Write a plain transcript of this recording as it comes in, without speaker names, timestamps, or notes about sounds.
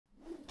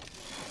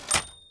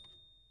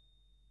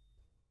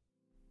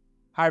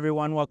Hi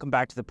everyone, welcome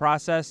back to The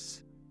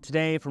Process.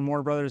 Today, for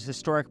Warner Brothers'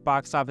 historic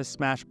box office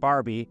smash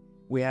Barbie,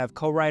 we have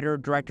co-writer,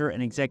 director,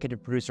 and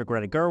executive producer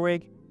Greta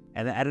Gerwig,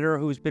 and the editor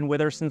who's been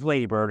with her since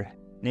Lady Bird,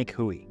 Nick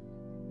Houy.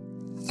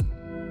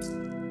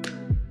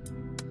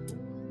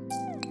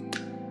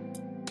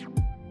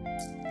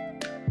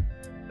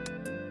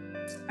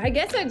 I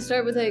guess I'd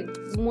start with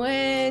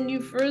when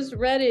you first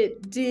read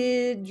it,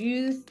 did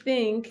you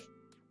think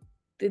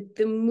that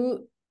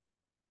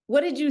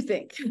what did you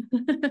think?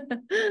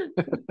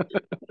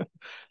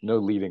 No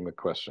leading the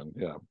question.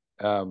 Yeah.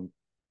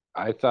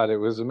 I thought it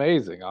was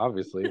amazing,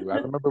 obviously. I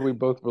remember we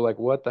both were like,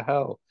 what the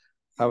hell?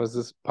 How is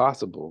this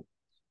possible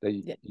that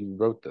you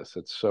wrote this?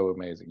 It's so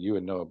amazing. You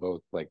and Noah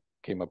both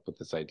came up with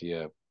this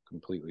idea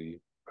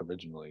completely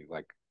originally.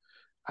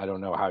 I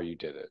don't know how you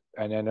did it.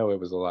 And I know it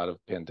was a lot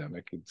of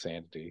pandemic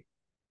insanity,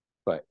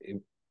 but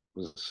it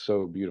was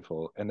so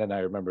beautiful. And then I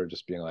remember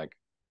just being like,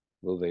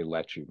 will they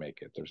let you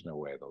make it? There's no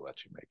way they'll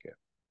let you make it.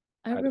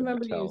 I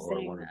remember you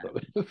saying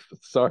that.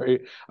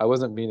 Sorry, I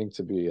wasn't meaning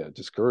to be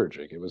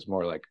discouraging. It was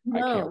more like,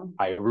 no.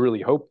 I really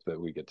hope that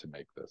we get to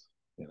make this,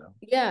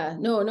 Yeah,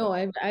 no.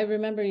 I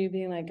remember you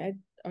being like,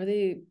 how do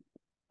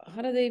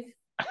they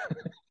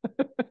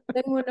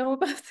anyone know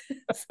about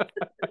this?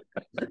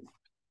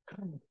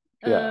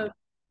 Yeah.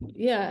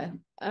 Yeah.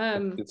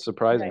 It's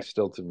surprising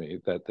still to me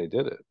that they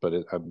did it, but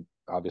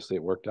obviously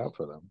it worked out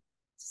for them.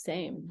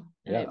 Same.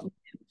 Yeah.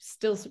 It's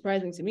still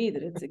surprising to me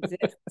that it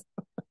exists.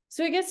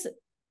 So I guess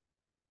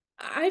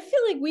I feel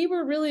like we've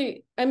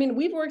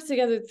worked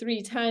together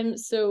 3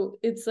 times, so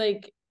it's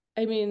like,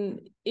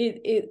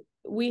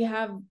 we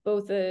have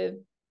both a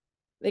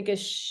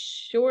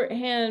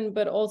shorthand,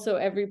 but also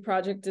every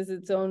project is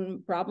its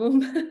own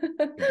problem.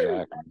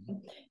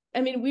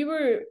 Exactly. We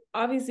were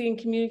obviously in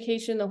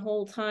communication the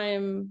whole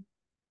time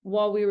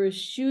while we were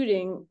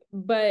shooting,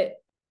 but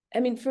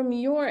from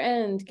your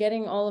end,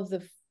 getting all of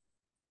the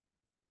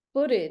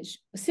footage,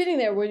 sitting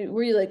there,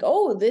 were you like,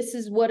 oh, this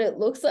is what it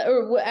looks like?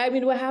 Or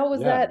how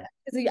was that?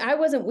 Because I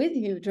wasn't with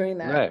you during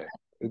that. Right.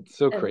 It's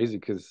so crazy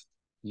because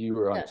you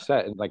were on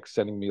set and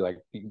sending me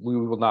we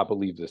will not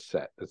believe this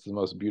set. It's the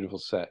most beautiful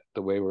set.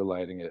 The way we're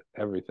lighting it,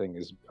 everything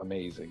is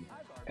amazing.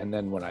 And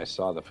then when I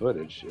saw the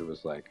footage, it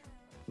was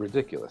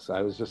ridiculous.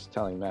 I was just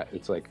telling Matt,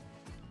 it's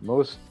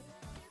most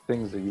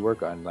things that you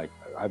work on,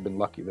 I've been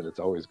lucky that it's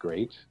always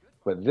great.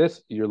 But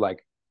this, you're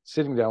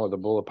sitting down with a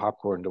bowl of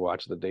popcorn to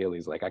watch the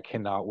dailies. I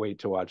cannot wait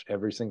to watch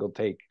every single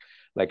take.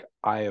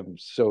 I am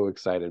so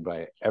excited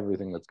by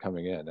everything that's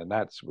coming in, and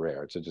that's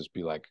rare to just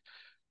be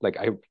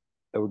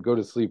I would go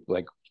to sleep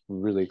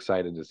really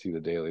excited to see the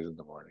dailies in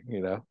the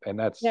morning, and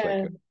that's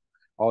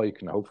all you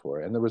can hope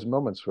for. And there was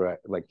moments where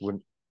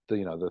when the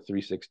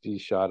 360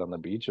 shot on the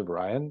beach of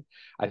Ryan,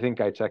 I think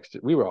I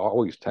texted, we were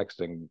always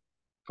texting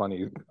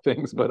funny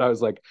things, but I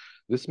was like,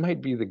 this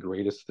might be the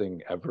greatest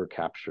thing ever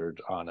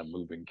captured on a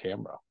moving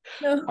camera.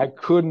 No. I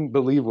couldn't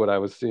believe what I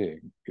was seeing.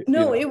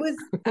 No, it was,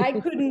 I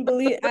couldn't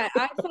believe,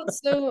 I felt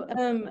so,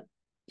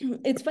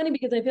 it's funny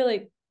because I feel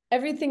like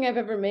everything I've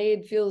ever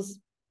made feels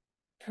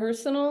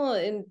personal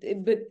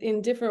but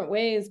in different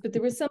ways, but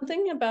there was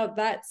something about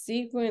that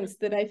sequence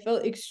that I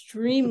felt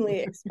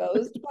extremely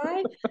exposed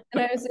by,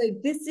 and I was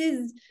like, this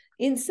is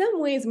in some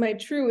ways my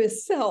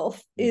truest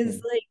self, is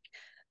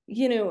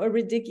a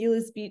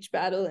ridiculous beach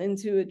battle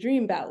into a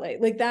dream ballet.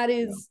 That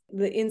is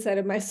the inside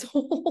of my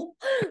soul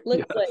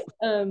looks like.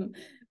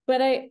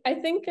 But I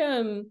think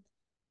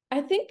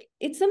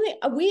it's something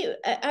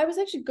I was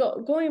actually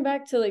going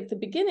back to the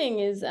beginning,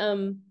 is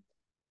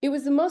it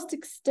was the most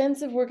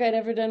extensive work I'd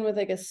ever done with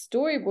a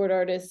storyboard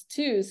artist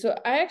too. So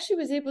I actually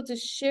was able to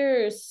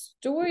share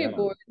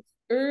storyboards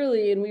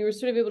early, and we were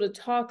sort of able to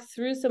talk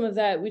through some of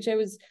that, which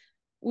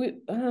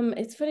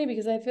it's funny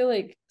because I feel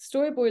like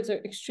storyboards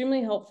are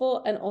extremely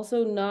helpful and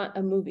also not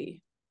a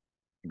movie.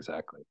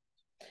 Exactly.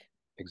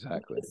 It's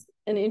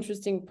an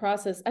interesting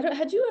process.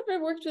 Had you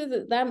ever worked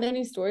with that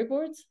many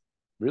storyboards?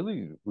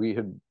 Really? We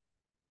had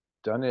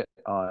done it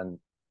on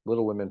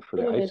Little Women for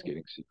the ice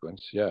skating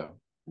sequence. Yeah.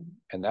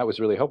 And that was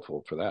really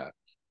helpful for that.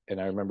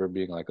 And I remember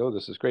being like, oh,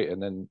 this is great. And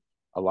then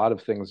a lot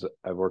of things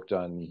I've worked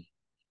on,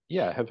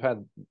 have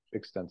had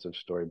extensive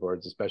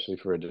storyboards, especially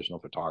for additional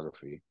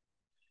photography.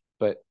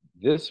 But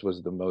this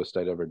was the most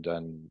I'd ever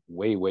done,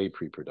 way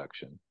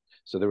pre-production.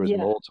 So there was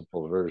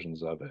multiple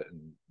versions of it,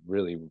 and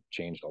really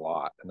changed a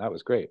lot. And that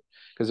was great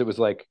because it was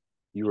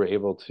you were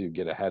able to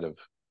get ahead of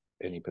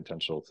any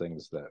potential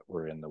things that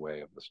were in the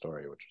way of the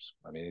story, which was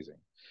amazing.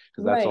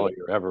 Because that's all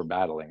you're ever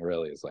battling,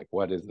 really, is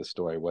what is the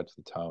story, what's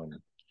the tone,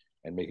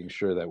 and making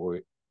sure that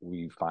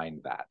we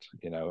find that,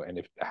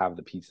 and have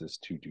the pieces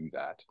to do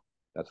that.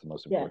 That's the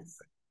most important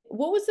thing.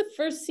 What was the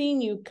first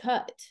scene you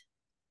cut?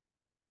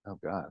 Oh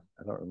God,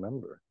 I don't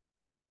remember.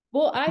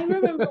 Well, I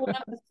remember one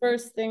of the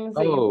first things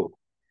that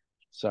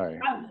sorry.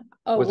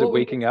 Was it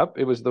waking up?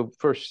 It was the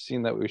first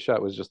scene that we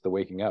shot, was just the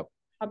waking up.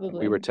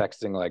 Probably. We were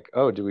texting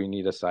oh, do we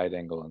need a side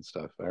angle and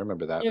stuff? I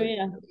remember that.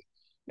 And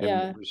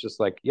it was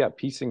just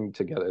piecing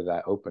together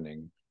that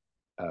opening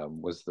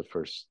was the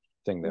first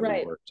thing that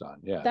we worked on.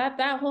 Yeah.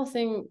 That whole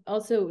thing,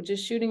 also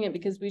just shooting it,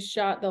 because we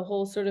shot the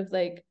whole sort of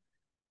like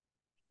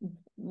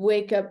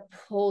wake up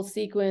whole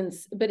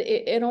sequence, but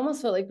it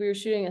almost felt like we were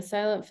shooting a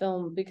silent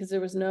film because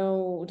there was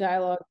no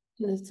dialogue.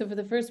 So for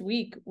the first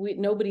week,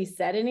 nobody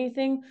said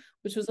anything,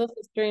 which was also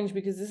strange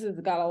because this has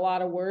got a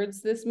lot of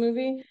words, this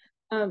movie.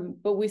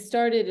 But we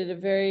started at a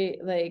very,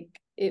 like,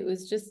 it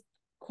was just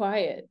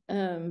quiet.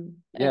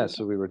 Yeah,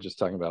 so we were just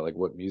talking about like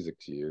what music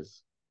to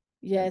use.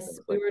 Yes,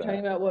 we were talking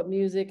about what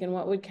music and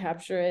what would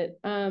capture it.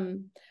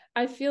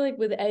 I feel like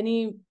with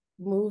any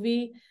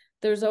movie,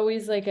 there's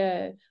always like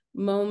a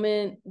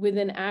moment with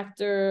an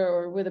actor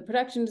or with a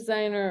production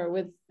designer or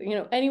with, you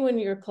know, anyone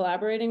you're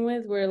collaborating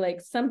with, where like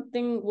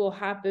something will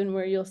happen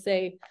where you'll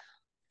say,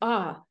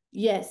 ah,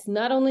 yes,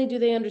 not only do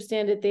they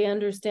understand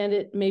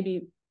it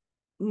maybe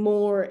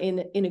more in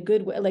a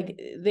good way. Like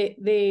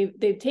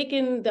they've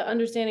taken the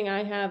understanding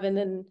I have and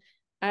then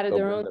added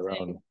their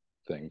own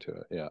thing to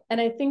it. Yeah.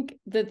 And I think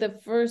that the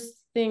first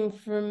thing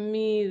for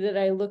me that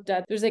I looked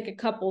at, there's like a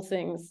couple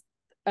things.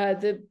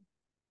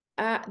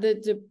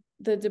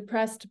 The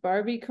depressed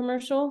Barbie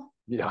commercial.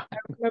 Yeah. I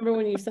remember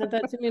when you sent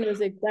that to me and it was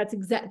like,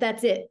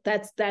 that's it.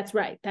 That's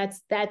right.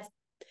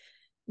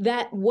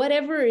 That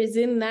whatever is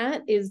in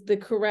that is the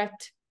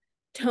correct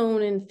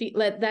tone and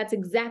that's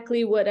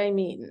exactly what I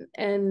mean.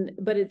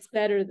 But it's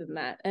better than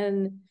that.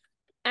 And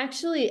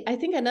actually, I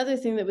think another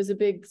thing that was a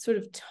big sort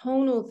of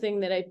tonal thing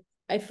that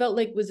I felt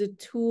like was a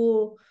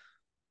tool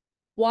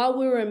while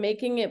we were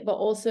making it, but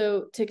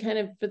also to kind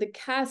of, for the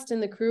cast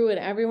and the crew and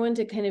everyone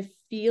to kind of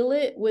feel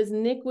it, was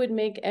Nick would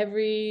make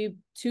every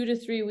 2 to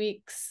 3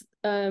 weeks,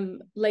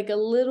 like a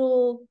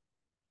little,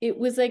 it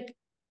was like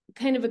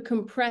kind of a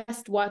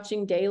compressed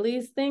watching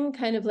dailies thing,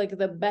 kind of like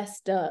the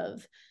best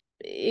of.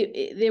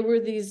 There were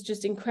these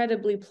just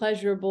incredibly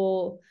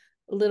pleasurable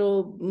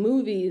little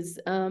movies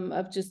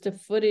of just a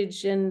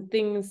footage and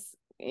things,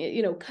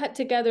 you know, cut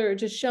together or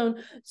just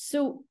shown.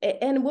 So,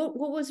 and what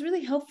was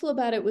really helpful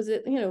about it was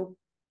that, you know,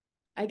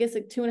 I guess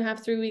like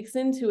 2.5, 3 weeks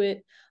into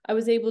it, I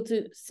was able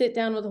to sit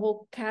down with the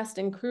whole cast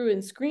and crew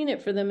and screen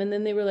it for them. And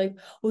then they were like,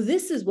 oh,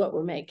 this is what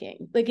we're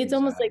making. Like, it's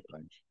almost like,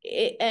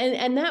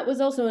 and that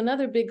was also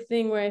another big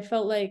thing where I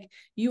felt like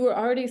you were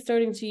already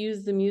starting to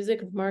use the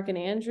music of Mark and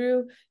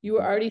Andrew. You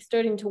were already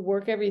starting to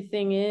work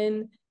everything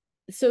in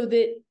so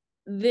that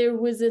there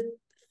was a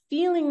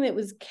feeling that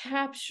was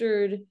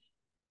captured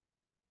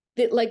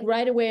that like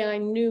right away I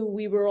knew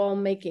we were all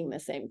making the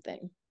same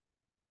thing.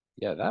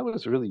 Yeah, that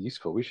was really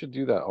useful. We should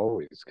do that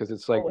always, because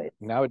it's like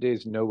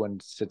nowadays no one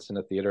sits in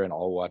a theater and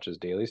all watches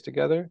dailies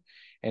together.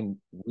 And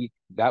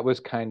that was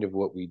kind of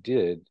what we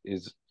did.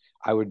 Is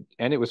and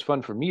it was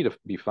fun for me to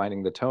be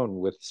finding the tone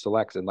with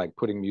selects and like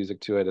putting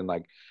music to it and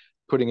like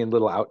putting in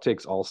little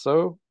outtakes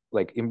also,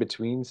 like in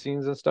between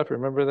scenes and stuff.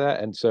 Remember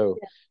that? And so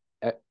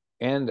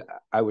and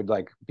I would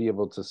like be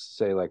able to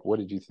say like, what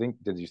did you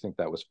think? Did you think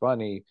that was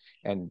funny?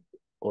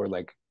 Or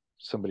like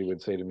somebody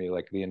would say to me,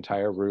 like, the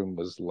entire room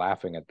was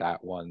laughing at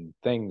that one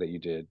thing that you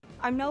did.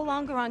 I'm no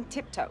longer on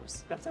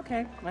tiptoes. That's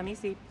okay. Let me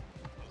see.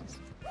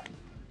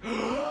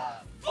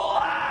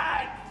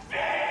 Flat feet!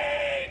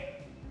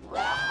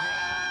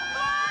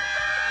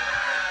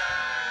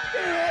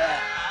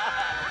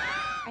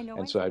 I know.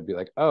 And so I'd be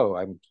like,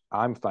 oh,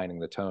 I'm finding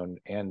the tone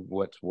and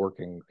what's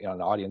working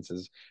on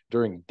audiences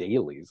during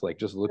dailies, like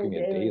just looking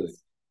at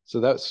dailies. So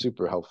that's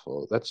super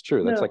helpful. That's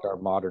true. That's like our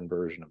modern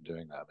version of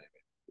doing that, maybe.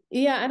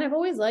 Yeah, and I've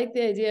always liked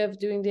the idea of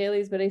doing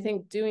dailies, but I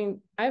think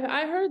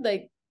I heard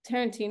like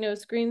Tarantino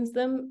screens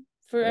them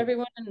for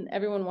everyone and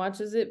everyone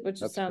watches it, which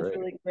sounds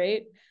really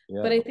great.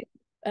 Yeah. But I think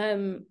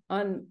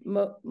on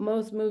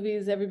most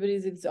movies,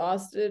 everybody's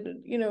exhausted,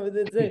 you know,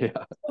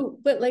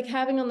 but like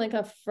having on like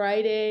a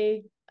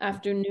Friday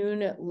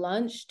afternoon at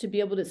lunch to be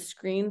able to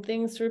screen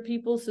things for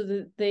people so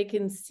that they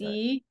can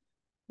see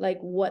like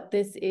what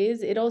this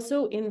is. It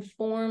also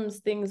informs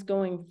things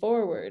going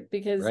forward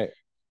because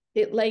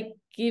it like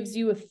gives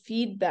you a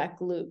feedback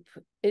loop.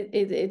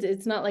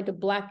 It's not like a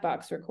black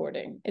box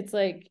recording. It's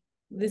like,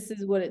 this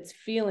is what it's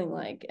feeling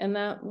like. And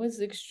that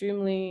was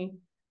extremely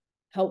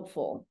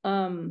helpful.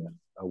 A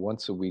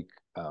once a week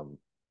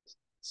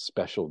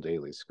special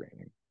daily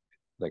screening,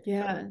 like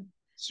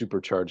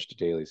supercharged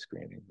daily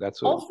screening.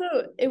 That's what also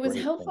it was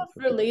helpful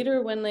for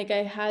later when like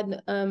I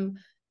had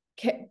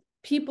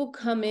people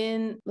come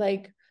in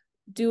like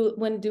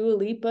when Dua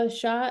Lipa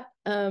shot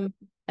and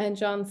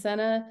John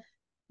Cena.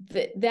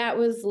 That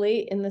was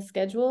late in the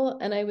schedule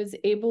and I was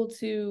able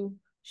to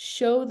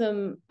show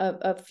them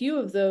a few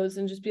of those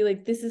and just be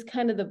like, this is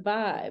kind of the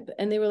vibe.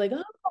 And they were like,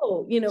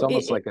 oh, you know, it's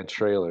almost like a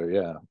trailer.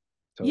 Yeah.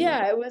 Totally.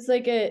 Yeah. It was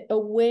like a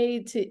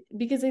way to,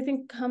 because I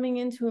think coming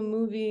into a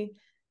movie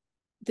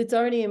that's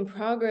already in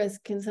progress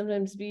can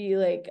sometimes be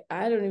like,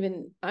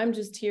 I'm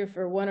just here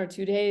for 1 or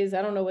 2 days.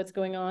 I don't know what's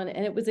going on.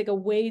 And it was like a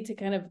way to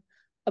kind of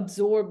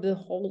absorb the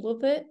whole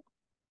of it,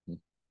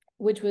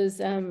 which was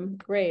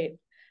great.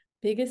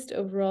 Biggest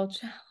overall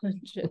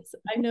challenges.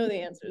 I know the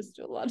answers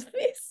to a lot of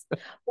these. But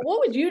what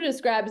would you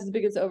describe as the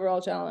biggest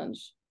overall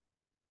challenge?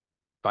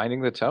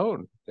 finding the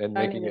tone and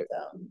Finding making it it.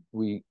 down.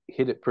 We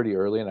hit it pretty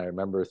early, and I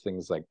remember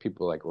things like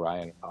people like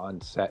Ryan on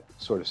set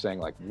sort of saying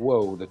like,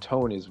 "Whoa, the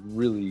tone is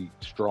really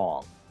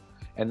strong,"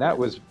 and that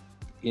was,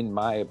 in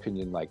my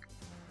opinion, like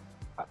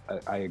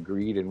I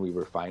agreed, and we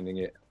were finding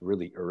it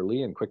really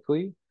early and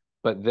quickly.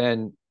 But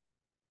then,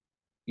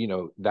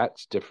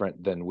 that's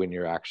different than when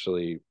you're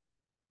actually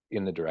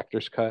in the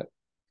director's cut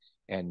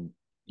and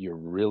you're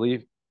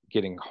really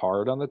getting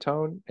hard on the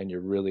tone and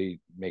you're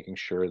really making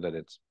sure that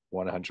it's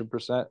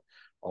 100%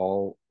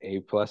 all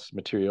A+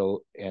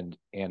 material and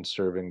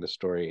serving the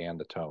story and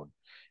the tone.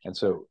 And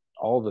so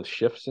all the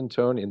shifts in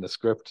tone in the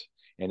script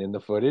and in the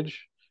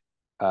footage,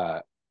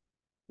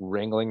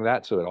 wrangling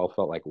that so it all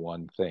felt like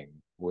one thing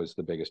was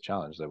the biggest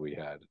challenge that we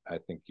had. I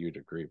think you'd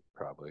agree,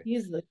 probably.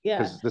 Easily, yeah.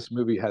 Because this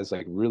movie has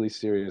like really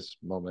serious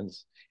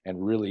moments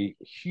and really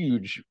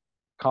huge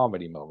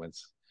comedy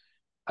moments,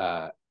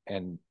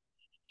 and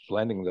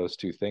blending those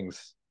two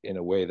things in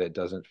a way that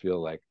doesn't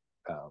feel like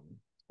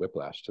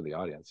whiplash to the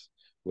audience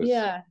was.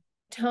 Yeah,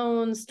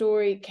 tone,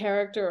 story,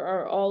 character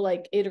are all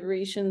like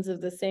iterations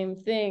of the same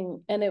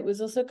thing. And it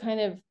was also kind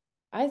of,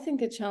 I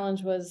think a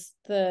challenge was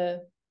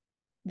the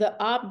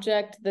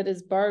object that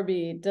is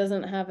Barbie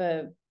doesn't have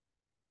a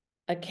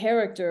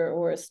character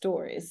or a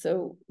story.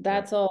 So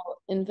that's all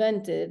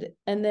invented.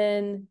 And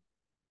then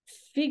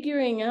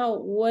figuring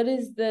out what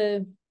is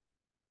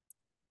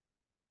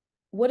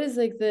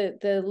like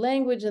the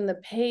language and the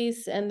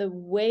pace and the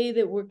way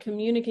that we're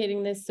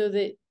communicating this so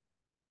that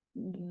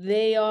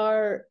they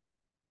are,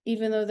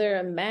 even though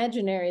they're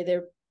imaginary,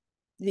 that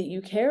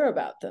you care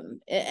about them,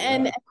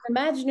 and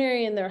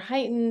imaginary, and they're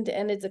heightened,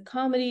 and it's a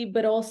comedy,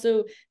 but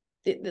also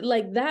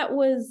like that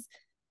was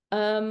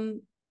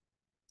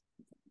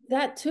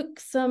that took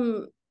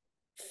some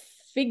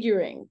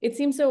figuring. It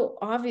seems so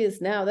obvious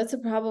now. That's a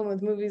problem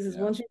with movies, is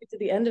once you get to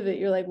the end of it,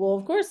 you're like, well,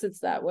 of course it's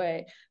that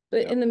way.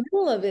 But in the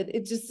middle of it,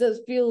 it just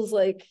feels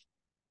like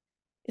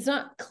it's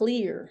not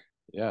clear.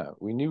 Yeah,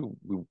 we knew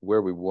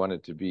where we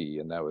wanted to be,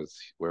 and that was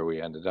where we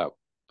ended up.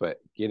 But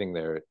getting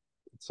there,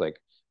 it's like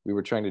we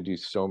were trying to do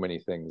so many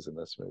things in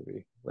this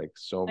movie, like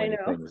so many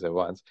things at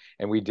once,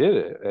 and we did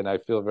it. And I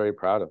feel very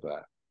proud of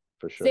that,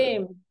 for sure.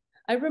 Same.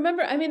 I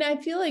remember, I mean, I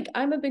feel like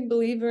I'm a big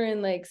believer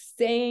in like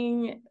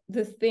saying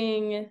the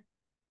thing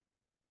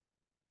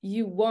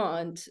you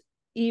want,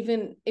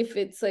 even if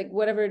it's like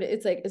whatever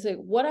it's like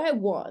what I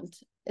want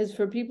is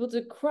for people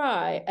to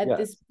cry at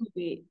this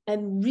movie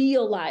and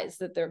realize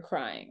that they're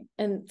crying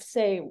and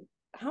say,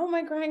 how am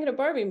I crying at a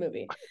Barbie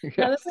movie?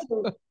 Now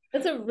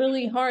that's a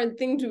really hard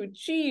thing to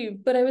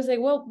achieve, but I was like,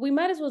 well, we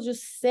might as well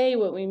just say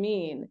what we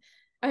mean.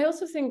 I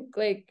also think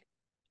like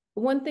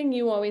one thing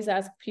you always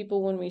ask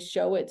people when we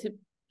show it to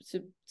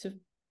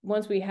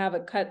once we have a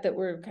cut that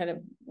we're kind of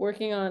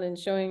working on and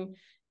showing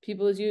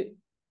people, is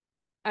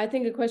I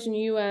think a question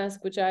you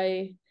ask, which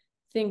I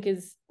think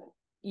is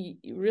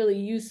really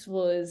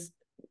useful, is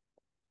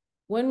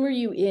when were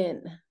you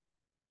in?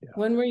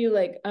 When were you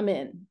like, I'm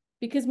in?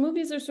 Because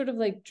movies are sort of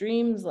like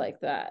dreams like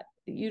that.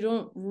 You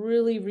don't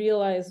really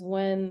realize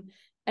when,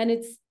 and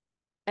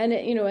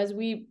as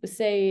we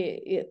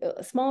say,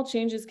 small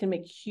changes can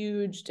make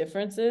huge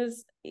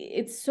differences.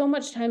 It's so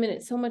much time and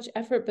it's so much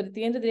effort, but at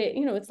the end of the day,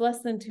 it's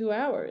less than 2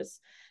 hours.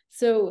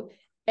 So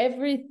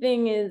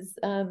everything is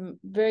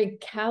very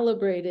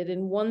calibrated,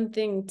 and one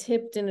thing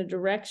tipped in a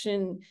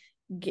direction,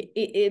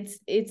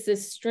 it's a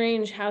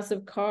strange house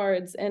of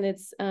cards, and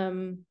it's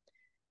but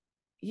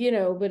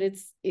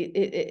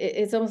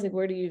it's almost like,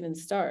 where do you even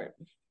start?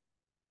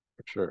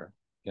 For sure.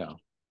 Yeah.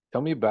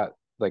 Tell me about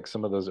like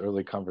some of those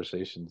early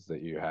conversations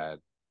that you had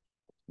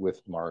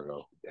with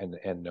Margot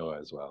and Noah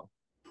as well.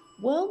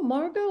 Well,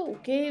 Margot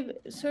gave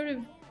sort of,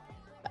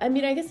 I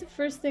mean, I guess the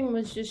first thing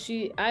was just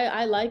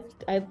I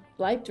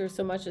liked her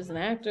so much as an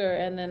actor,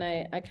 and then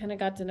I kind of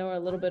got to know her a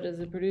little bit as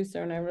a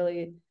producer, and I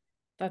really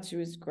thought she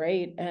was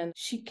great. And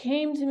she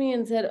came to me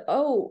and said,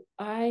 oh,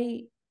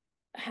 I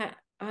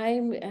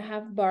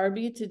have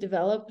Barbie to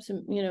develop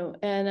some,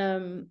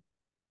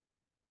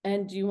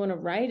 and do you want to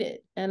write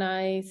it? And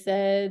I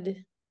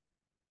said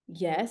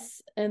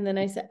yes. And then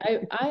I said,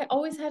 I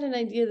always had an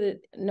idea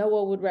that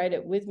Noah would write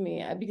it with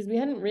me, because we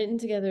hadn't written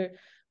together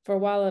for a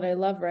while, and I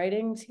love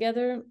writing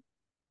together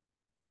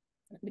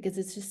because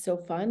it's just so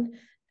fun.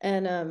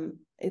 And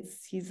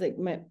he's like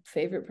my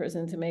favorite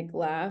person to make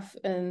laugh,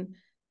 and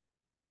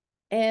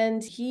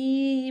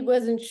he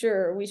wasn't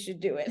sure we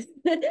should do it.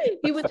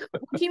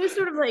 he was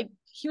sort of like,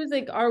 he was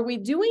like, are we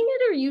doing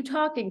it, or are you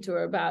talking to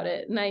her about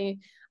it? And I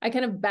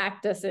kind of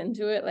backed us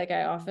into it, like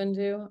I often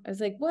do. I was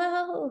like,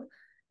 well,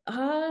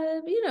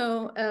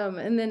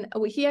 and then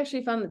he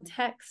actually found the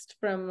text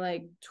from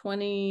like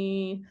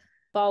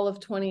fall of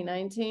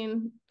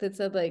 2019 that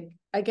said like,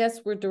 I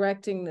guess we're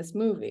directing this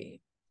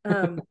movie.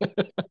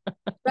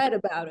 Read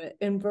about it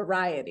in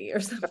Variety or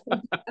something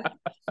like that.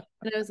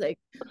 And I was like,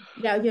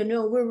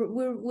 no,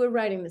 we're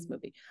writing this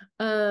movie.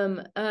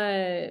 But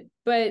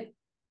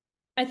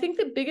I think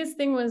the biggest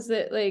thing was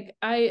that like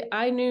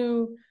I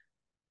knew,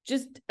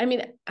 just, I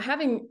mean,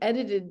 having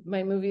edited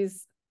my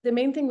movies the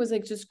main thing was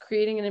like just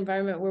creating an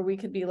environment where we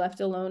could be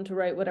left alone to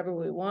write whatever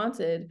we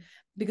wanted,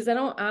 because I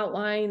don't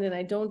outline and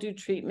I don't do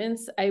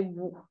treatments.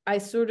 I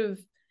sort of,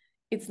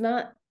 it's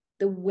not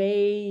the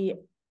way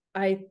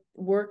I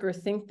work or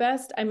think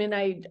best. I mean,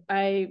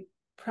 I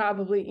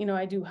probably, you know,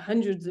 I do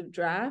hundreds of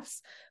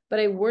drafts, but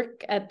I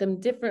work at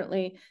them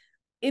differently.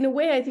 In a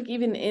way, I think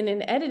even in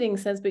an editing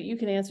sense, but you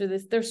can answer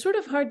this, they're sort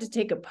of hard to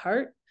take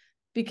apart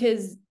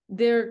because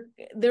they're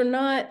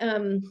not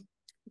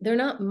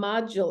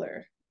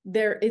modular.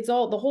 It's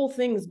all, the whole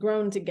thing's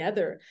grown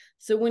together.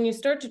 So when you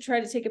start to try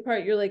to take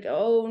apart, you're like,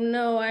 oh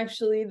no,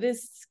 actually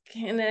this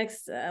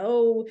connects.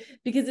 Oh,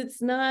 because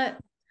it's not,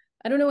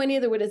 I don't know any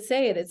other way to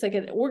say it. It's like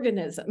an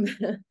organism.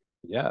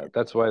 Yeah,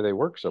 that's why they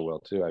work so well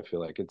too. I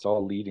feel like it's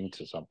all leading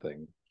to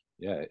something.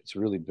 Yeah, it's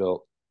really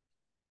built,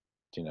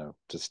 you know,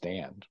 to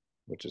stand,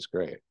 which is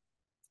great.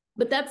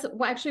 But that's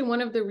actually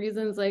one of the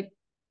reasons, like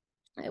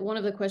one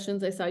of the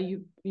questions I saw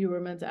you were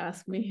meant to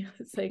ask me.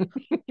 It's like,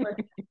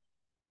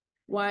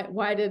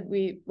 why did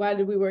we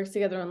work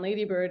together on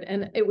Lady Bird?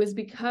 And it was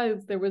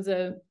because there was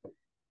I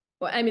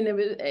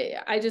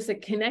just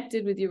like,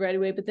 connected with you right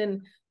away. But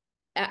then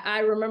I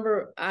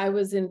remember I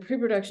was in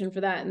pre-production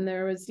for that, and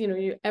there was, you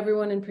know,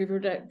 everyone in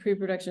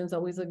pre-production is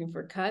always looking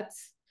for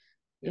cuts,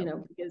 you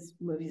know, because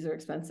movies are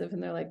expensive,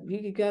 and they're like,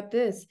 you got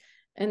this.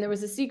 And there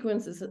was a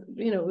sequence,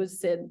 you know, it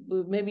was said,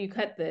 well, maybe you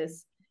cut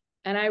this.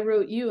 And I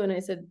wrote you and I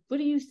said, what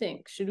do you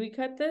think? Should we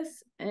cut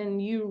this?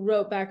 And you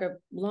wrote back a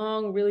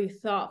long, really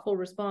thoughtful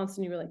response.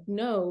 And you were like,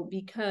 no,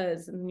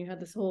 because, and you had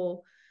this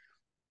whole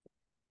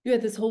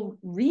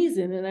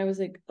reason. And I was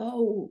like,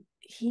 oh,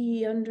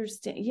 he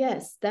understands.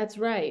 Yes, that's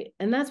right.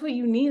 And that's what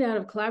you need out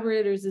of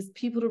collaborators, is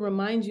people to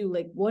remind you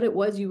like what it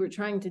was you were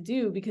trying to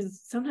do.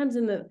 Because sometimes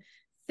in the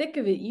thick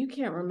of it, you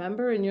can't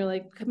remember. And you're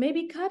like,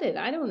 maybe cut it.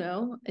 I don't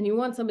know. And you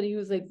want somebody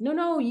who's like,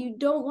 no, you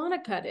don't want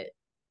to cut it.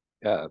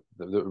 Yeah,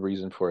 the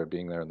reason for it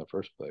being there in the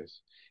first place.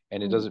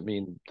 And it doesn't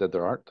mean that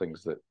there aren't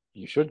things that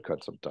you should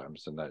cut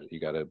sometimes, and that you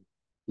got to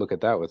look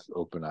at that with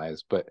open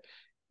eyes. But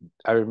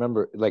I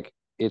remember, like,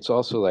 it's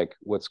also like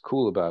what's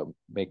cool about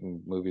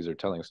making movies or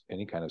telling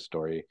any kind of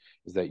story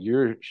is that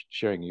you're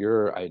sharing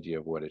your idea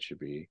of what it should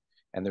be.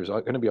 And there's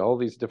going to be all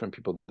these different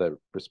people that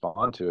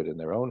respond to it in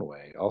their own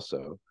way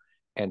also.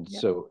 And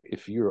so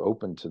if you're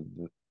open to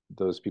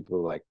those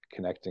people like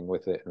connecting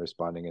with it and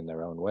responding in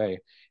their own way,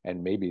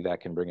 and maybe that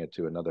can bring it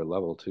to another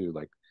level too.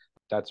 Like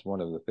that's one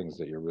of the things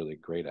that you're really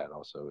great at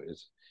also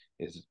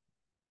is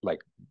like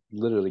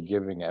literally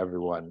giving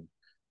everyone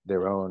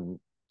their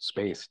own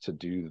space to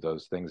do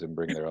those things and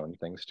bring their own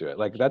things to it.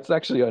 Like that's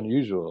actually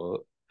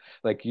unusual.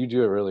 Like you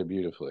do it really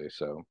beautifully.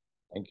 So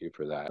thank you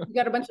for that. You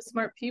got a bunch of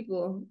smart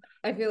people.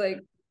 I feel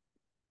like,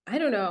 I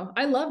don't know.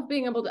 I love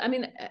being able to, I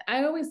mean,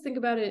 I always think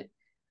about it.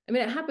 I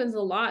mean, it happens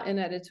a lot in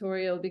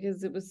editorial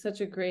because it was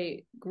such a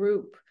great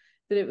group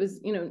that it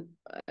was, you know,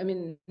 I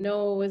mean,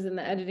 Noah was in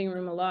the editing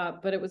room a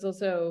lot, but it was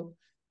also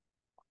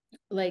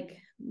like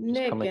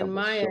Nick and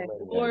Maya,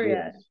 so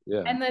Gloria.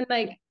 Yeah. And then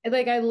like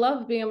I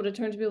love being able to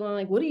turn to people and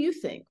like, what do you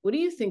think? What do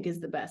you think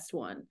is the best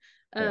one?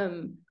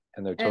 And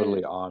they're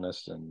totally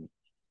honest and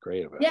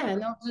great about it. Yeah,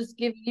 and they'll just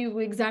give you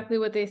exactly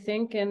what they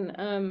think.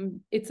 And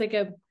it's like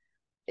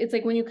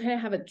when you kind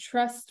of have a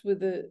trust with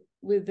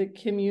the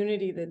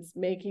community that's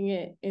making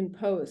it in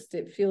post,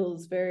 it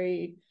feels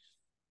very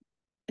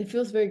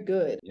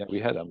good. Yeah, we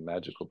had a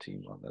magical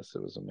team on this.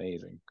 It was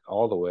amazing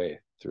all the way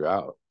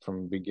throughout,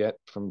 from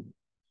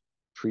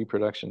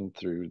pre-production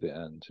through the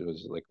end. It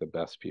was like the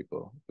best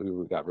people.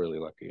 We got really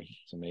lucky.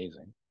 It's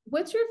amazing.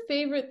 What's your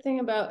favorite thing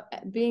about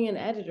being an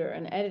editor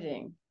and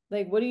editing?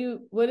 Like, what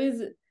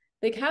is it?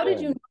 Like, how did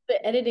you know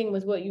that editing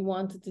was what you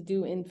wanted to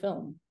do in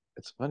film?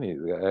 It's funny.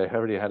 I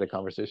already had a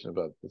conversation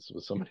about this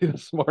with somebody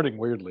this morning,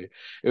 weirdly.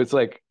 It was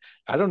like,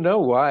 I don't know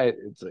why.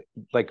 It's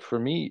like for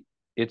me,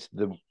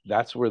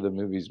 that's where the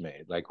movie's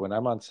made. Like when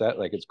I'm on set,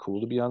 like it's cool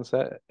to be on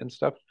set and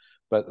stuff,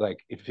 but like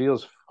it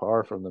feels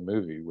far from the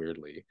movie,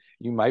 weirdly.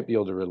 You might be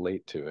able to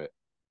relate to it,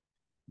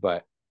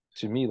 but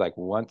to me, like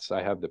once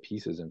I have the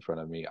pieces in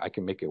front of me, I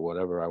can make it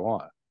whatever I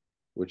want,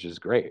 which is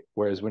great.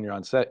 Whereas when you're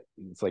on set,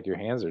 it's like your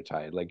hands are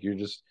tied. Like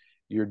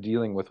you're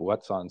dealing with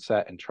what's on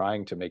set and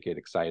trying to make it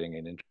exciting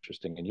and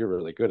interesting, and you're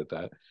really good at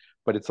that.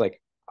 But it's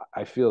like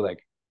I feel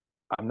like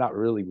I'm not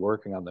really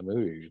working on the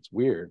movie. It's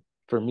weird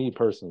for me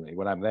personally.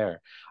 When I'm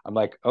there, I'm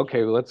like,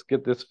 okay, well, let's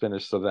get this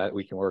finished so that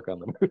we can work on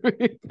the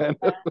movie.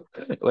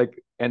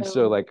 Like, and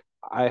so like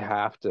I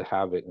have to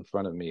have it in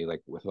front of me,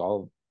 like with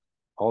all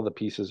the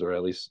pieces, or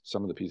at least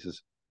some of the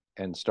pieces,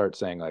 and start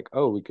saying like,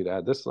 oh, we could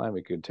add this line,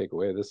 we could take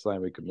away this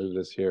line, we could move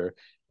this here,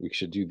 we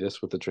should do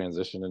this with the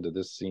transition into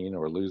this scene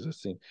or lose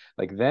this scene.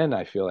 Like then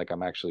I feel like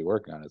I'm actually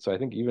working on it. So I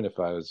think even if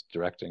I was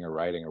directing or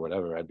writing or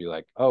whatever, I'd be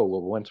like, oh,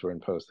 well, once we're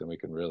in post, then we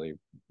can really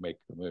make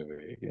the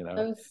movie, you know?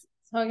 I was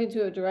talking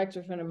to a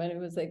director friend of mine who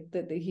was like,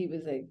 that he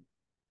was like,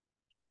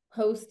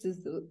 post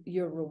is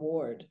your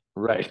reward.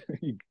 Right.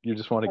 You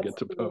just want to get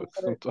to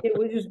post.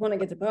 We just want to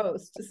get to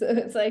post. So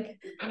it's like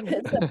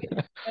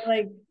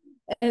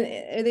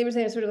and they were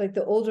saying sort of like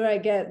the older I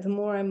get, the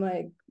more I'm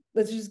like,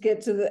 let's just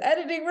get to the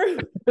editing room.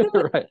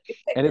 Right.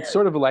 And it's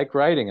sort of like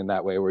writing in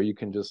that way, where you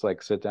can just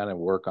like sit down and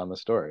work on the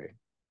story.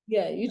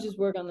 Yeah, you just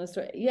work on the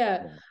story.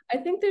 Yeah. I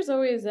think there's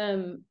always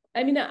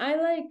I mean, I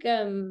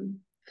like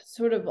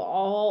sort of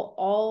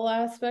all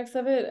aspects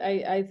of it.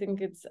 I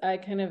think I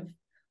kind of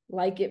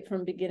like it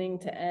from beginning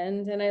to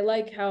end, and I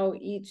like how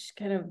each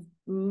kind of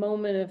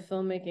moment of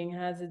filmmaking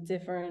has a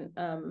different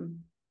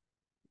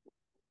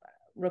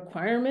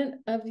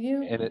requirement of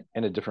you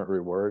and a different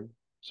reward,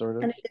 sort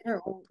of. and a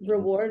different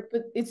reward.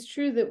 But it's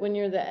true that when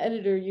you're the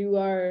editor, you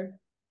are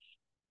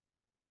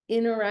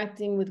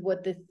interacting with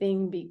what the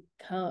thing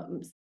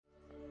becomes.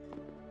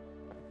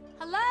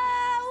 Hello?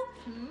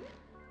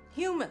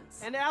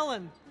 Humans. And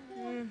Ellen.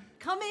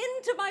 Come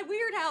into my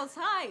weird house.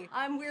 Hi,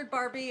 I'm Weird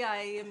Barbie. I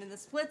am in the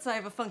splits. I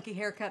have a funky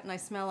haircut and I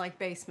smell like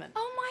basement.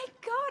 Oh my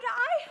God,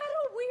 I had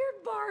a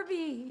weird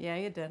Barbie. Yeah,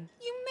 you did.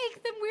 You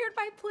make them weird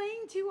by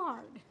playing too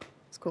hard.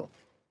 It's cool.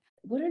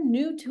 What are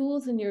new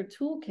tools in your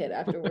toolkit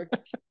after working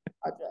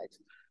on projects?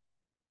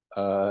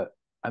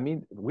 I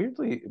mean,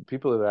 weirdly,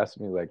 people have asked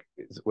me, like,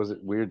 was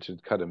it weird to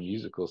cut a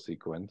musical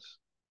sequence?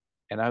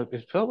 And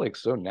it felt like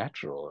so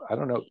natural. I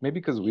don't know, maybe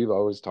because we've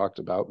always talked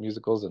about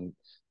musicals, and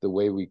the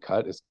way we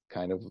cut is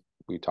kind of,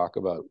 we talk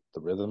about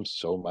the rhythm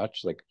so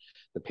much, like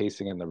the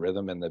pacing and the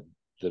rhythm and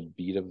the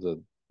beat of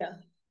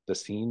the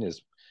scene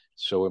is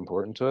so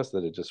important to us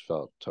that it just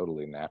felt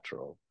totally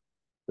natural.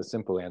 The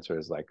simple answer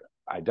is, like,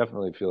 I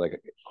definitely feel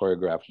like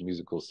choreographed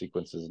musical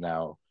sequences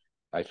now,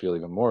 I feel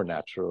even more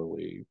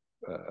naturally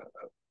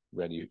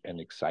ready and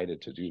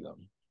excited to do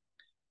them.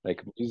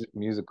 Like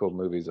musical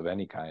movies of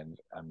any kind,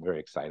 I'm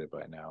very excited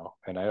by now,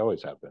 and I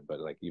always have been,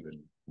 but like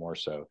even more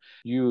so.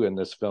 You in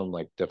this film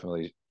like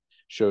definitely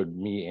showed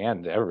me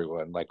and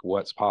everyone like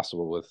what's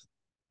possible with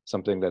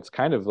something that's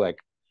kind of like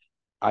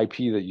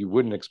IP that you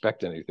wouldn't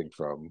expect anything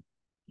from.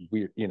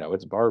 Weird, you know,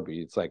 it's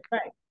Barbie. It's like,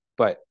 right.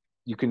 But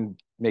you can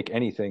make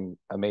anything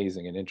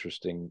amazing and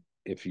interesting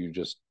if you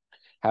just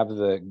have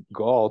the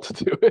gall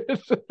to do it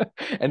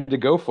and to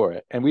go for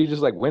it. And we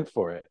just like went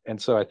for it.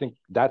 And so I think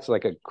that's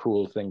like a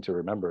cool thing to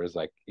remember, is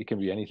like it can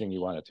be anything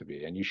you want it to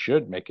be, and you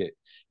should make it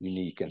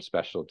unique and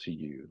special to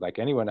you. Like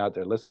anyone out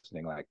there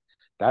listening, like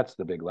that's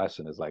the big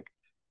lesson, is like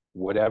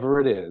whatever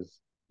it is,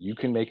 you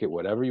can make it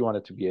whatever you want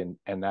it to be.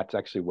 And that's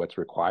actually what's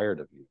required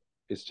of you,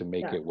 is to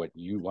make it what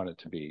you want it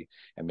to be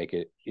and make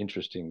it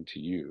interesting to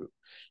you.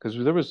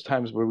 Because there was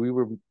times where we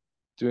were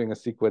doing a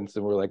sequence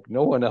and we're like,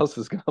 no one else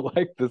is gonna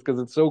like this because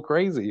it's so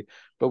crazy,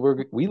 but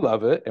we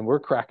love it and we're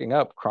cracking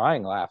up,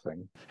 crying,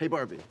 laughing. Hey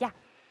Barbie. Yeah.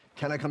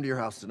 Can I come to your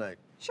house tonight?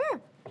 Sure.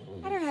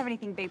 I don't have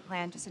anything big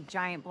planned, just a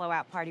giant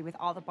blowout party with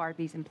all the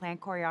Barbies and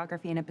planned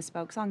choreography and a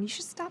bespoke song. You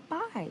should stop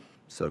by.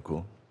 So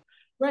cool.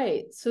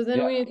 Right. So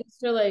then we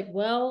just are like,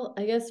 well,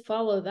 I guess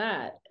follow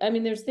that. I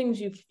mean, there's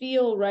things you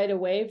feel right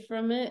away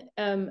from it.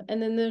 And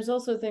then there's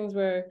also things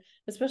where,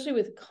 especially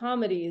with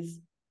comedies,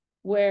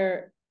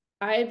 where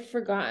I'd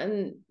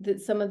forgotten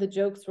that some of the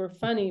jokes were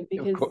funny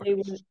because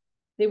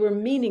they were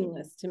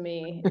meaningless to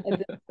me at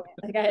this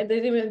point. Like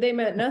they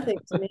meant nothing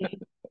to me.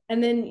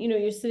 And then, you know,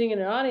 you're sitting in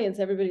an audience,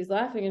 everybody's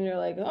laughing, and you're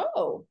like,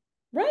 oh,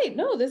 right,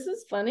 no, this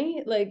is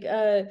funny. Like,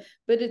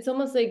 but it's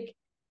almost like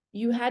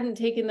you hadn't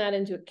taken that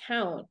into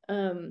account.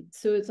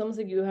 So it's almost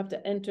like you have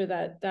to enter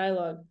that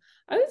dialogue.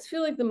 I always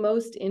feel like the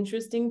most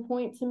interesting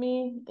point to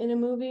me in a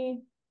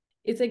movie,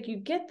 it's like you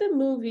get the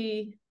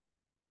movie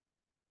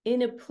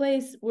in a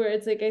place where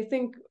it's like, I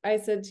think I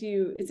said to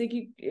you, it's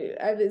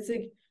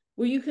like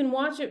where you can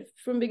watch it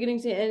from beginning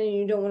to end and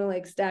you don't want to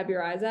like stab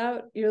your eyes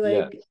out. You're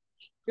like,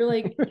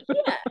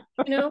 yeah,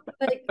 you know,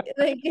 like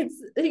it's,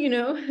 you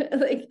know,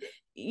 like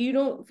you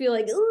don't feel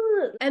like,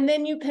 ugh. And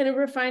then you kind of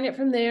refine it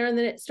from there, and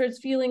then it starts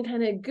feeling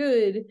kind of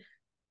good,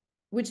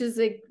 which is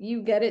like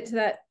you get it to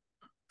that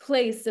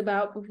place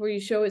about before you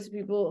show it to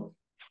people.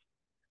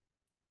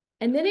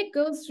 And then it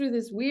goes through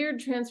this weird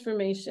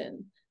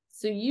transformation.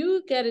 So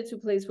you get it to a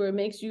place where it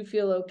makes you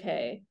feel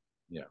okay.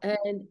 Yeah.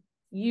 And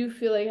you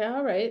feel like,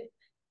 all right.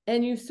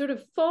 And you sort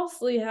of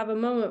falsely have a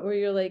moment where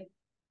you're like,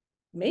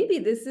 maybe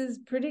this is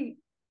pretty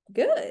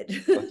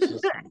good.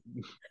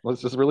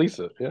 Let's just release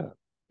it. Yeah.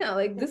 Yeah,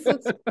 like this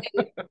looks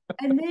great.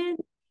 And then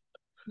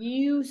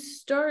you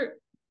start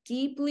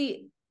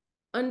deeply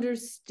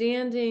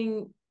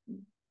understanding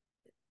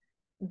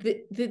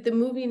that the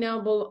movie now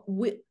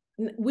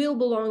will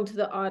belong to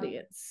the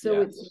audience.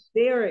 So it's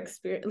their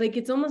experience. Like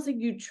it's almost like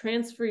you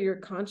transfer your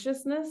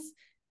consciousness.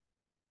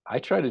 I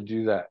try to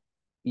do that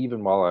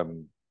even while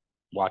I'm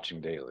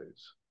watching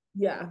dailies.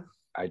 Yeah.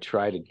 I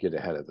try to get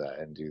ahead of that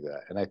and do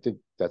that. And I think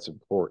that's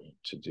important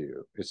to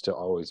do, is to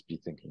always be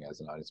thinking as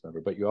an audience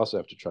member, but you also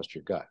have to trust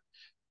your gut.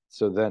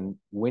 So then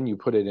when you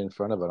put it in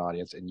front of an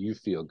audience and you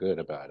feel good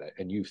about it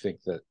and you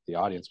think that the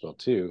audience will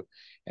too,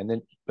 and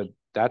then, but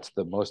that's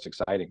the most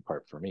exciting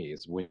part for me,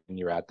 is when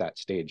you're at that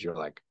stage, you're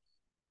like,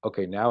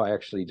 okay, now I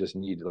actually just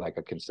need like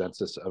a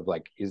consensus of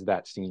like, is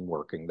that scene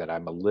working that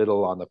I'm a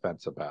little on the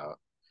fence about?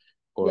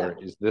 Or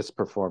is this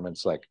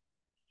performance like,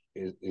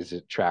 is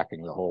it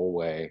tracking the whole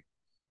way?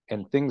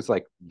 And things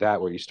like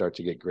that, where you start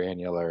to get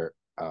granular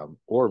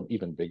or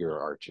even bigger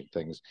arching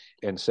things,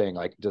 and saying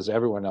like, does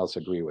everyone else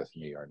agree with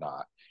me or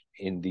not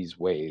in these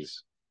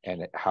ways,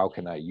 and how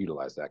can I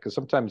utilize that? Because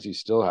sometimes you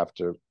still have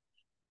to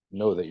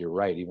know that you're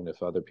right, even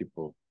if other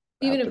people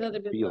have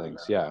different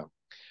feelings. Yeah.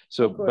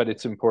 So, but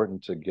it's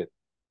important to get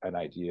an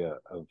idea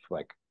of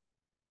like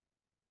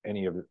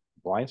any of the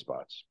blind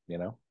spots, you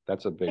know.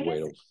 That's a big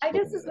way to I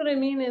guess that's what I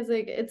mean is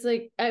like, it's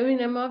like, I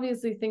mean, I'm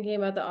obviously thinking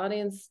about the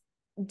audience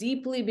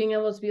deeply being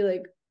able to be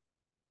like,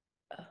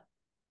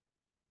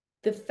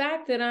 the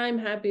fact that I'm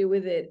happy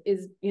with it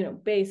is, you know,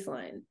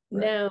 baseline.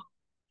 Right. Now,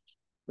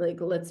 like,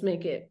 let's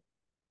make it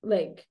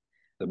like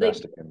the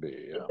best it can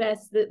be. Yeah. The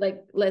best that,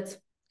 like, let's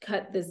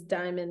cut this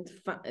diamond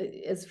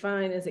as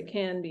fine as it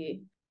can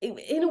be.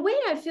 In a way,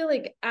 I feel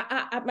like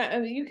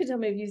you could tell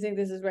me if you think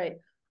this is right.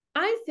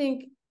 I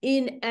think,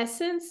 in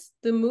essence,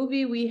 the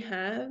movie we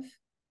have,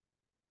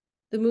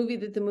 the movie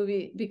that the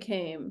movie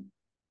became,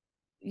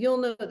 you'll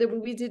know that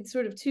we did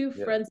sort of two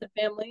Friends and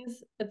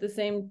Families at the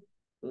same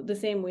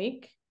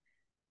week.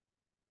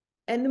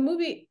 And the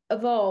movie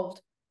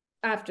evolved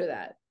after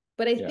that.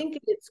 But I think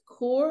at its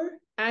core,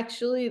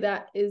 actually,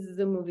 that is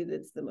the movie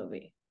that's the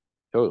movie.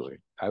 Totally.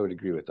 I would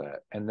agree with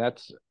that. And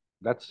that's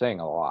saying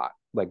a lot.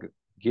 Like,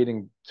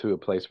 getting to a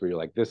place where you're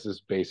like, this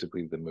is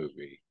basically the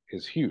movie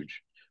is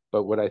huge.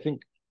 But what I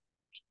think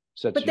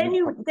sets but then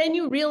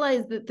you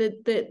realize that the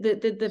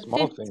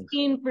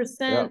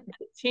 15%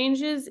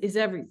 changes is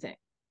everything.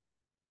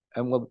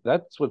 And well,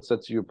 that's what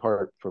sets you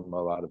apart from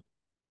a lot of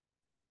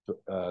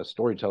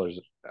storytellers,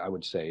 I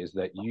would say, is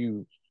that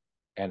you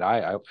and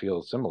I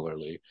feel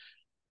similarly,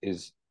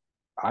 is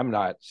I'm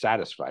not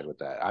satisfied with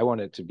that. I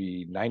want it to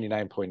be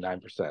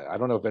 99.9%. I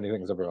don't know if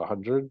anything's ever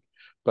 100,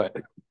 but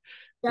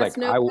that's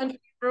like Country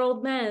for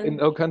Old Men.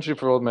 No Country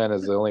for Old Men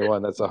is the only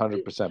one that's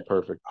 100%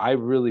 perfect. I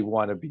really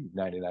want to be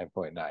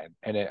 99.9,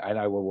 and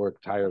I will work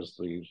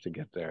tirelessly to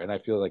get there. And I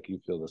feel like you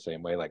feel the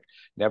same way, like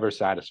never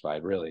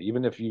satisfied, really.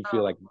 Even if you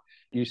feel like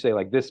you say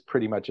like this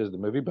pretty much is the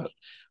movie, but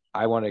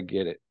I want to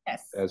get it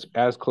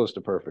as close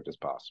to perfect as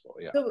possible.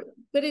 Yeah. So,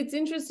 but it's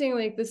interesting,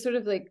 like the sort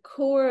of like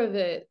core of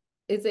it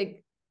is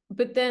like,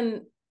 but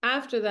then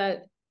after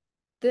that,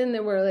 then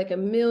there were like a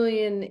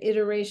million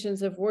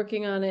iterations of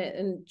working on it,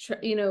 and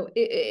you know,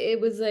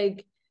 it was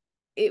like,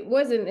 it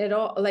wasn't at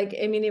all like,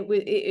 I mean, it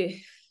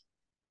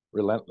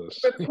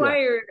relentless. It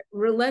required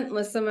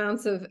relentless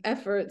amounts of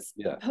efforts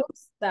to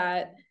post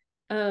that.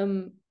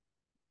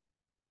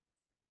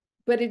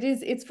 But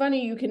it's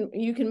funny, you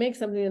can make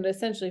something that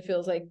essentially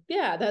feels like,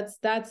 that's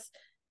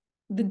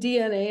the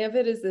DNA of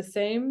it is the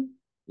same.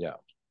 Yeah.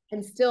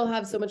 And still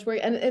have so much work.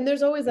 And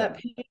there's always that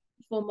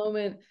painful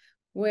moment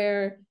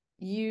where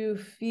you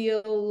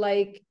feel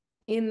like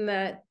in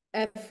that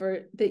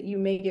effort that you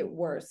make it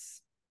worse.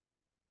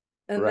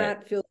 And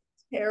that feels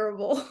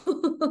terrible.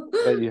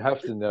 But you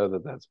have to know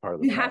that that's part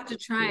of the process. You have to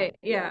try it.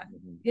 Yeah.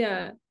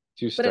 Yeah.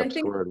 2 steps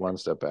forward, 1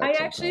 step back. I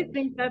actually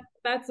think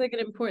that's like an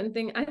important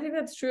thing. I think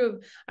that's true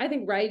of, I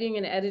think writing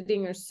and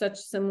editing are such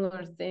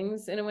similar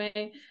things in a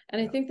way. And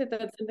I think that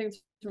that's something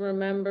to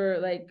remember,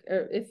 like,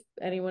 or if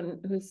anyone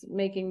who's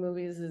making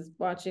movies is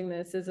watching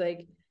this, is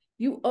like,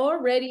 you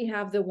already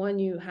have the one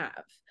you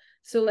have.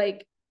 So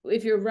like,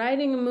 if you're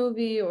writing a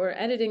movie or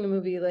editing a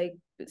movie, like,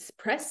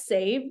 press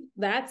save,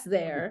 that's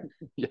there.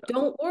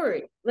 Don't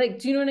worry. Like,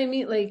 do you know what I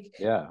mean? Like,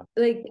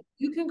 like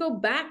you can go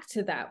back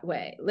to that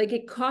way. Like,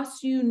 it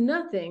costs you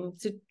nothing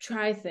to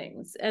try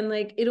things, and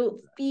like, it'll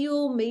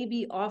feel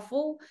maybe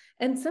awful,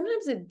 and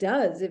sometimes it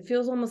does. It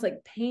feels almost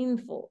like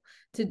painful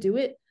to do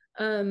it,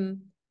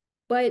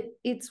 but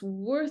it's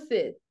worth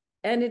it.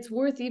 And it's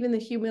worth even the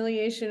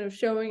humiliation of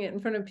showing it in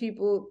front of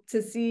people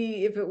to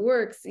see if it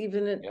works,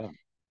 even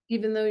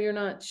though you're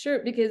not sure,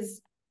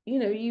 because you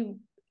know,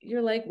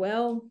 you're like,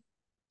 well,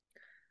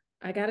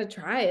 I got to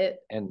try it.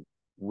 And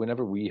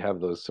whenever we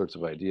have those sorts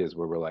of ideas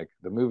where we're like,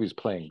 the movie's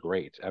playing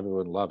great,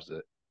 everyone loves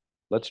it,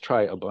 let's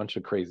try a bunch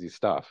of crazy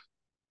stuff.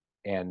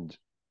 And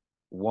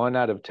 1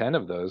 out of 10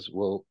 of those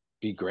will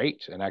be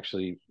great and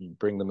actually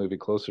bring the movie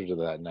closer to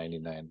that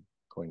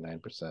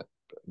 99.9%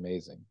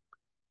 amazing.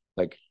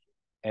 Like,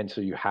 and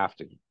so you have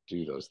to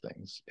do those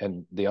things.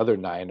 And the other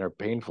 9 are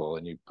painful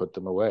and you put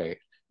them away.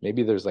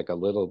 Maybe there's like a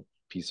little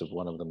piece of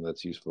one of them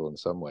that's useful in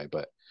some way,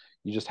 but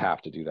you just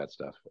have to do that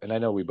stuff. And I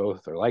know we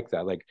both are like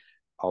that. Like,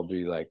 I'll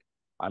be like,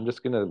 I'm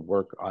just going to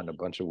work on a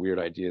bunch of weird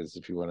ideas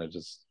if you want to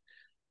just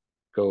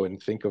go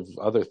and think of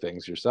other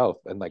things yourself.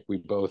 And like, we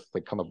both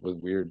like come up with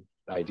weird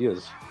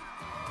ideas.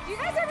 Do you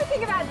guys ever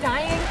think about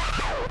dying?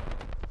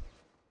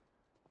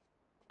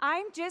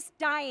 I'm just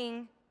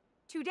dying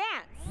to dance.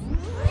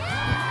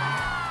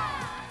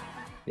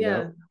 You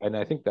know? And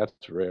I think that's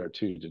rare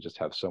too, to just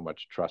have so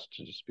much trust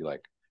to just be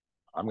like,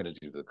 I'm going to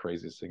do the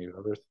craziest thing you've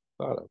ever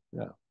thought of.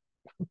 Yeah.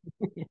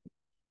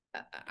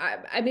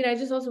 I mean, I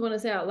just also want to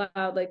say out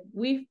loud, like,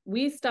 we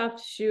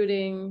stopped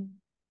shooting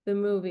the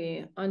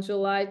movie on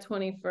July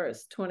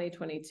 21st,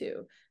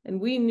 2022. And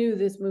we knew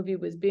this movie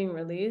was being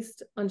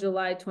released on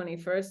July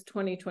 21st,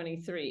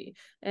 2023.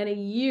 And a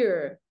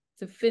year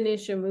to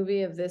finish a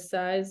movie of this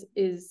size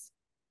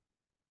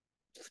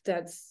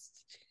that's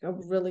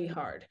really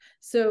hard.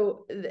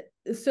 So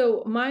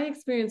my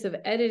experience of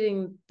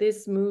editing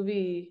this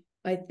movie,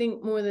 I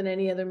think more than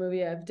any other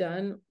movie I've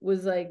done,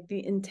 was like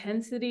the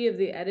intensity of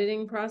the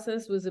editing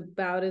process was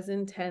about as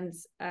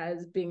intense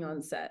as being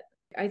on set.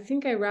 I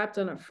think I wrapped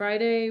on a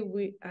Friday.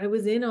 I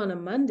was in on a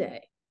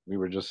Monday.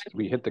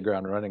 We hit the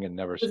ground running and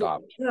never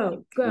stopped.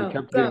 Go, We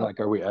kept being like,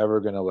 are we ever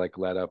gonna like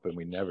let up? And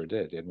we never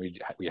did. And we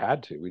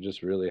had to. We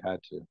just really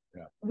had to.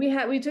 Yeah.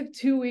 We took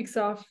 2 weeks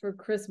off for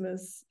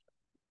Christmas,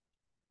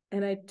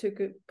 and I took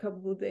a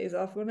couple of days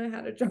off when I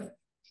had a job.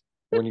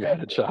 When you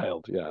had a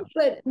child, yeah.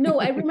 But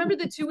no, I remember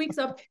the 2 weeks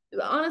off.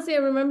 Honestly, I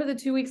remember the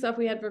 2 weeks off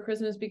we had for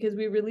Christmas because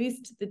we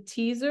released the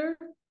teaser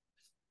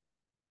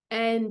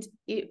and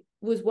it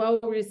was well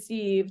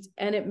received,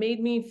 and it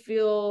made me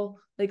feel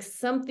like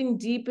something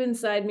deep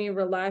inside me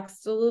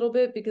relaxed a little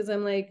bit, because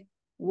I'm like,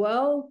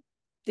 well,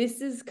 this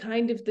is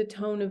kind of the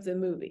tone of the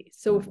movie.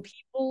 So if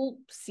people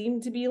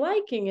seem to be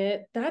liking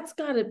it, that's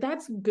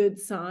a good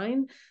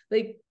sign.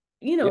 Like,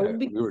 you know, Yeah,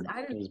 because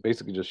it was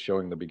basically just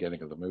showing the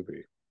beginning of the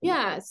movie.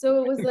 Yeah,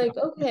 so it was like,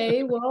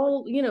 okay,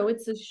 well, you know,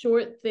 it's a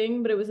short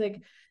thing, but it was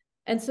like,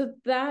 and so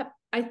that,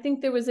 I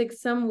think there was like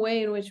some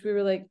way in which we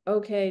were like,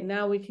 okay,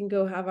 now we can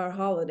go have our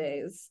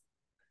holidays.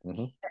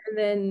 Mm-hmm.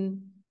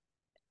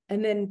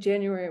 And then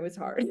January was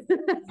hard.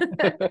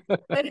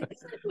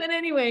 but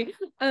anyway,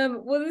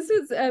 well, this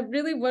is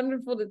really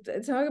wonderful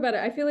to talk about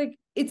it. I feel like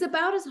it's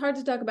about as hard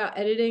to talk about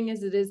editing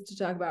as it is to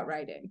talk about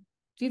writing.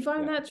 Do you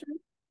find that true?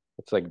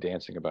 It's like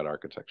dancing about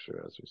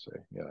architecture, as we say.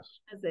 Yes.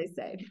 As they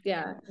say,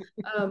 yeah.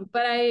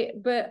 But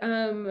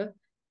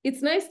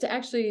it's nice to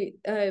actually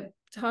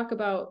talk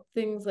about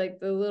things like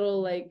the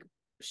little like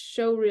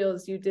show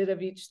reels you did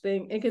of each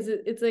thing, because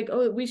it's like,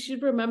 oh, we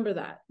should remember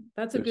that.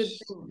 That's a good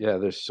thing. Yeah,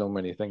 there's so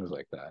many things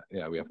like that.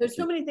 Yeah, there's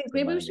so many things.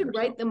 Maybe we should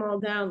write them all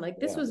down. Like,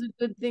 this was a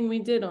good thing we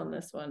did on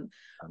this one,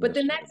 but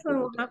the next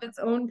one will have its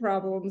own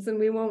problems, and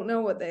we won't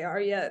know what they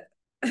are yet.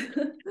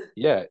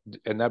 Yeah,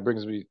 and that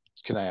brings me.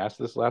 Can I ask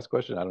this last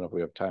question? I don't know if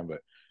we have time,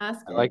 but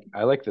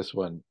I like this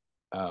one.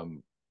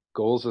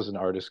 Goals as an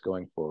artist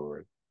going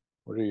forward.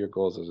 What are your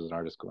goals as an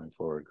artist going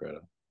forward,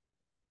 Greta?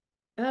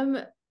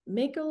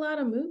 Make a lot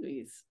of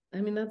movies. I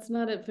mean, that's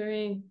not a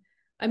very,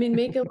 I mean,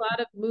 make a lot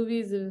of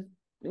movies of,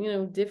 you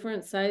know,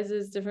 different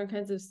sizes, different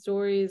kinds of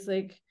stories.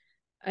 Like,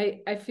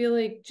 I feel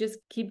like just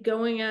keep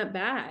going at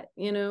bat,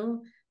 you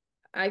know.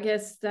 I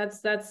guess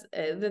that's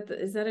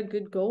is that a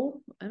good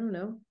goal? I don't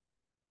know.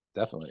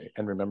 Definitely.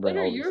 And remembering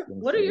all these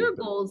things. What are your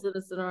goals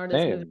as an artist?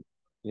 Same.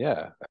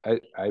 Yeah.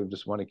 I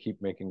just want to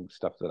keep making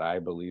stuff that I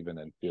believe in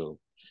and feel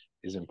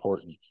is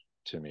important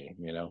to me,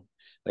 you know.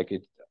 Like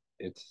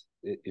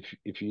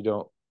if you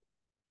don't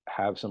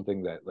have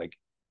something that like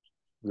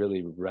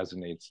really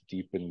resonates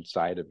deep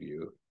inside of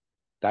you,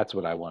 that's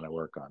what I want to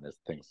work on, is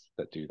things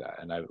that do that.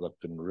 And I've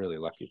been really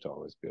lucky to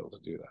always be able to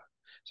do that.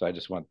 So I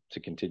just want to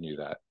continue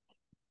that.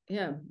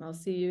 Yeah, I'll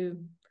see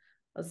you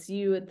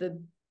at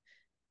the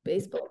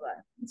baseball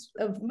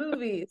of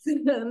movies.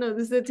 No,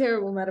 this is a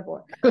terrible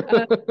metaphor.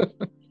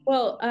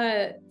 Well,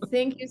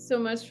 thank you so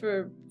much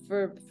for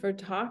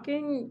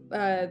talking.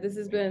 This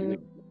has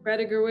been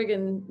Greta Gerwig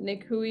and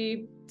Nick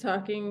Houy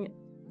talking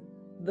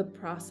The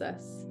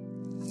Process.